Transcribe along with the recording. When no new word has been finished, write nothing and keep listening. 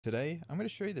Today, I'm going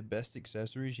to show you the best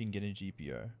accessories you can get in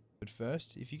GPO. But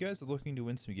first, if you guys are looking to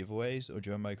win some giveaways or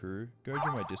join my crew, go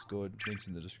join my Discord, links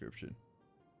in the description.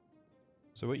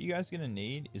 So what you guys are going to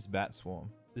need is Bat Swarm.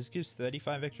 This gives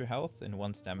 35 extra health and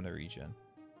 1 stamina regen.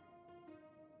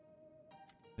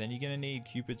 Then you're going to need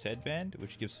Cupid's Headband,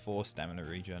 which gives 4 stamina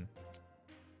regen.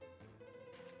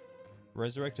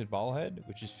 Resurrected Bowlhead,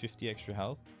 which is 50 extra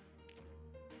health.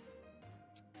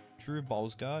 True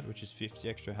Bowls Guard, which is 50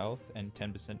 extra health and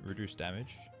 10% reduced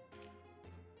damage.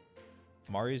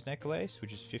 Mario's Necklace,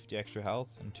 which is 50 extra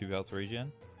health and 2 health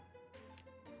regen.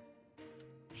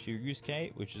 Shiryu's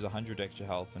Cape, which is 100 extra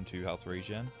health and 2 health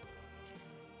regen.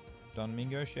 Don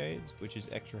Mingo Shades, which is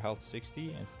extra health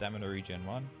 60 and stamina regen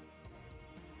 1.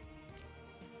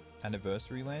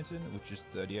 Anniversary Lantern, which is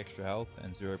 30 extra health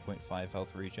and 0.5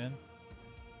 health regen.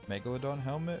 Megalodon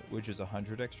Helmet, which is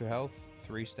 100 extra health,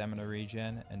 3 stamina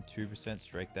regen and 2%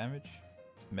 strike damage.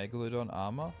 Megalodon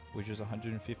Armor, which is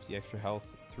 150 extra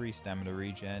health, 3 stamina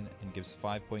regen and gives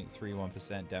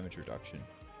 5.31% damage reduction.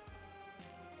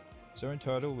 So in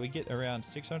total we get around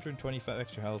 625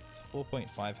 extra health,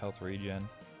 4.5 health regen,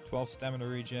 12 stamina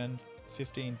regen,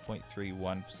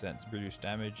 15.31% reduced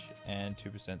damage and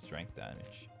 2% strength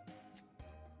damage.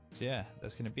 So yeah,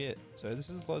 that's going to be it. So this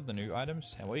is a lot of the new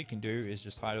items, and what you can do is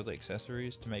just hide all the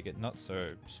accessories to make it not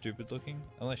so stupid looking,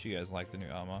 unless you guys like the new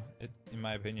armor. In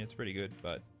my opinion, it's pretty good,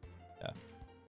 but yeah.